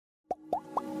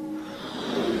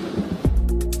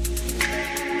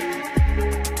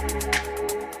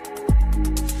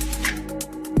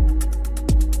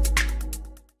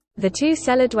The two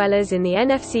cellar-dwellers in the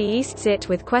NFC East sit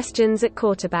with questions at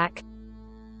quarterback.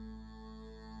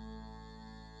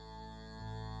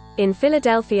 In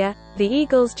Philadelphia, the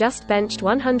Eagles just benched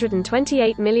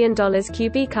 $128 million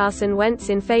QB Carson Wentz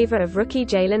in favor of rookie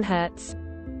Jalen Hurts.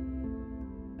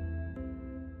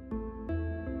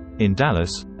 In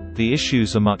Dallas, the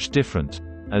issues are much different,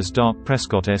 as Dak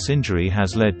Prescott's injury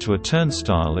has led to a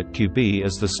turnstile at QB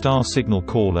as the star signal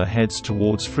caller heads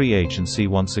towards free agency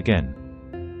once again.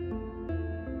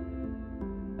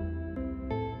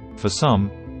 For some,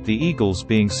 the Eagles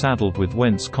being saddled with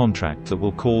Wentz contract that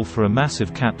will call for a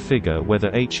massive cap figure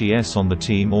whether he's on the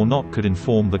team or not could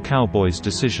inform the Cowboys'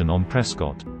 decision on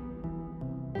Prescott.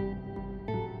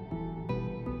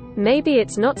 Maybe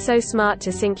it's not so smart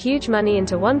to sink huge money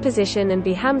into one position and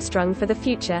be hamstrung for the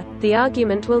future, the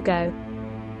argument will go.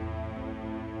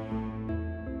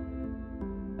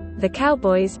 The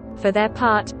Cowboys, for their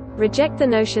part, reject the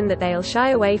notion that they'll shy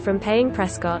away from paying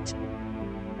Prescott.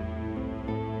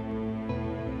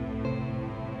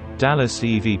 Dallas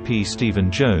EVP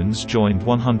Stephen Jones joined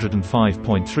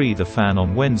 105.3 The Fan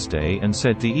on Wednesday and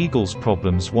said the Eagles'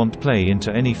 problems won't play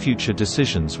into any future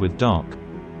decisions with Dak.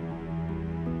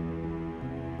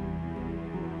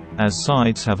 As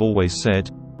sides have always said,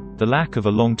 the lack of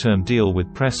a long-term deal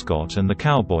with Prescott and the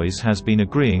Cowboys has been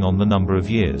agreeing on the number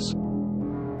of years.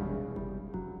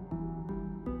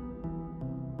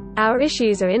 Our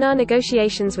issues are in our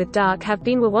negotiations with Dak have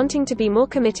been we're wanting to be more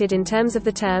committed in terms of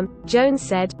the term, Jones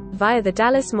said, via the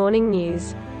Dallas Morning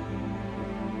News.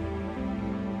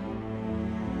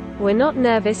 We're not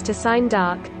nervous to sign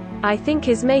Dak. I think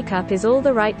his makeup is all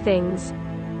the right things.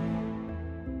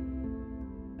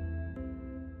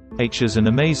 He's an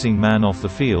amazing man off the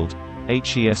field,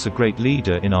 he's a great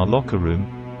leader in our locker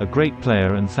room, a great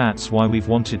player, and that's why we've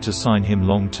wanted to sign him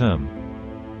long-term.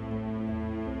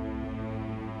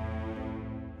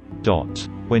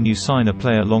 When you sign a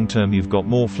player long-term, you've got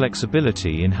more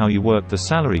flexibility in how you work the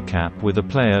salary cap with a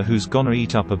player who's gonna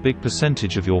eat up a big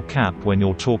percentage of your cap when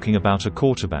you're talking about a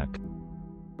quarterback.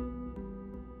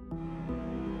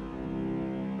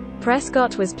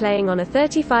 Prescott was playing on a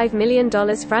 $35 million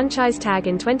franchise tag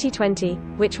in 2020,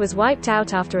 which was wiped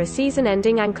out after a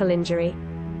season-ending ankle injury.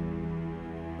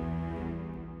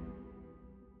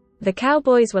 The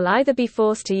Cowboys will either be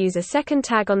forced to use a second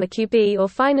tag on the QB or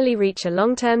finally reach a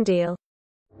long-term deal.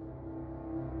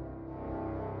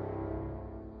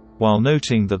 While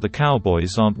noting that the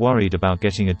Cowboys aren't worried about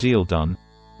getting a deal done,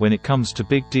 when it comes to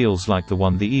big deals like the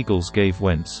one the Eagles gave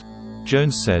Wentz,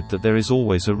 Jones said that there is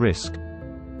always a risk.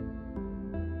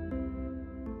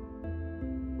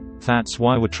 That's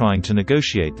why we're trying to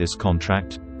negotiate this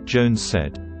contract, Jones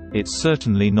said. It's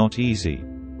certainly not easy.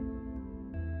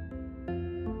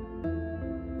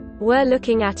 We're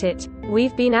looking at it.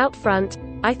 We've been out front.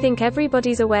 I think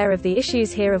everybody's aware of the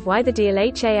issues here of why the deal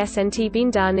hasn't been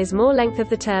done is more length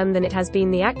of the term than it has been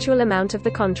the actual amount of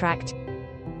the contract.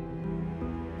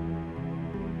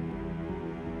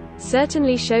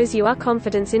 Certainly shows you our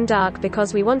confidence in Dak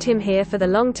because we want him here for the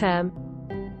long term.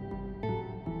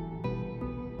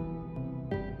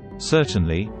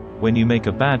 Certainly, when you make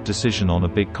a bad decision on a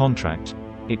big contract,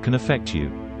 it can affect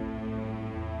you.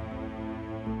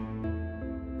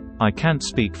 I can't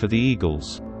speak for the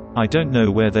Eagles. I don't know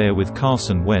where they are with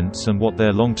Carson Wentz and what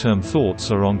their long-term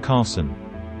thoughts are on Carson.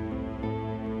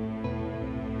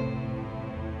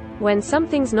 When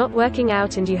something's not working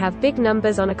out and you have big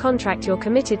numbers on a contract you're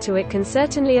committed to, it can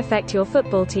certainly affect your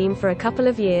football team for a couple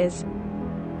of years.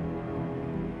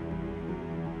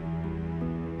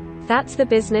 That's the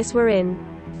business we're in.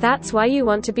 That's why you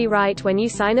want to be right when you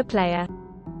sign a player.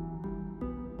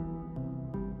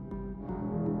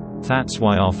 That's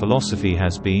why our philosophy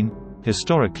has been,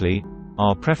 historically,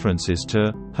 our preference is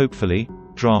to, hopefully,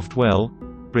 draft well,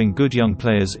 bring good young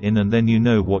players in, and then you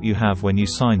know what you have when you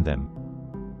sign them.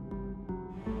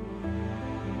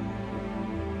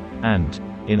 And,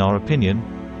 in our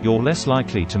opinion, you're less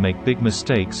likely to make big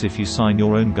mistakes if you sign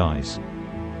your own guys.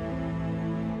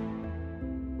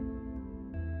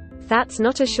 That's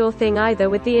not a sure thing either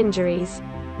with the injuries.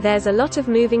 There's a lot of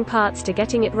moving parts to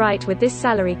getting it right with this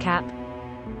salary cap.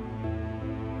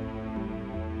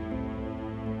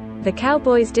 The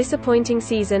Cowboys' disappointing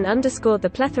season underscored the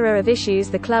plethora of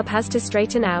issues the club has to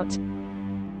straighten out.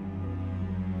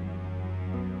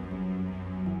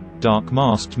 Dak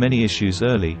masked many issues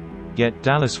early, yet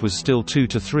Dallas was still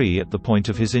 2-3 at the point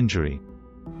of his injury.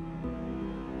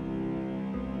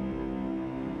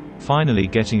 Finally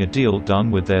getting a deal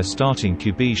done with their starting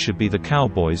QB should be the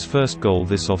Cowboys' first goal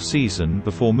this off-season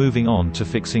before moving on to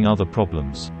fixing other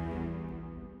problems.